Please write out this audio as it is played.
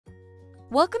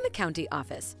Welcome to County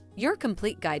Office, your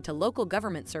complete guide to local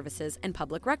government services and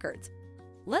public records.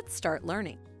 Let's start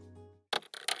learning.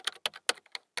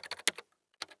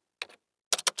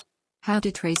 How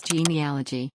to trace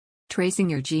genealogy. Tracing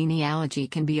your genealogy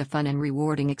can be a fun and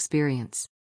rewarding experience.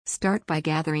 Start by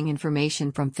gathering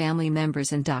information from family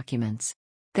members and documents.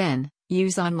 Then,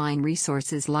 use online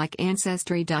resources like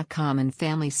Ancestry.com and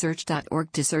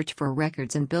FamilySearch.org to search for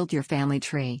records and build your family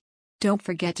tree. Don't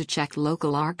forget to check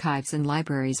local archives and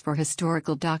libraries for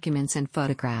historical documents and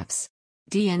photographs.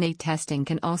 DNA testing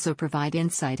can also provide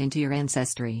insight into your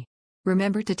ancestry.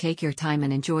 Remember to take your time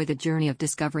and enjoy the journey of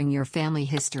discovering your family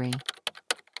history.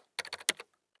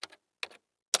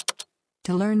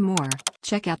 To learn more,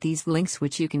 check out these links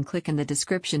which you can click in the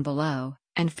description below,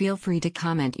 and feel free to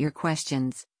comment your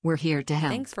questions. We're here to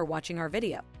help. Thanks for watching our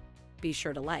video. Be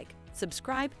sure to like,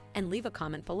 subscribe, and leave a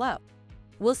comment below.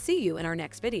 We'll see you in our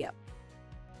next video.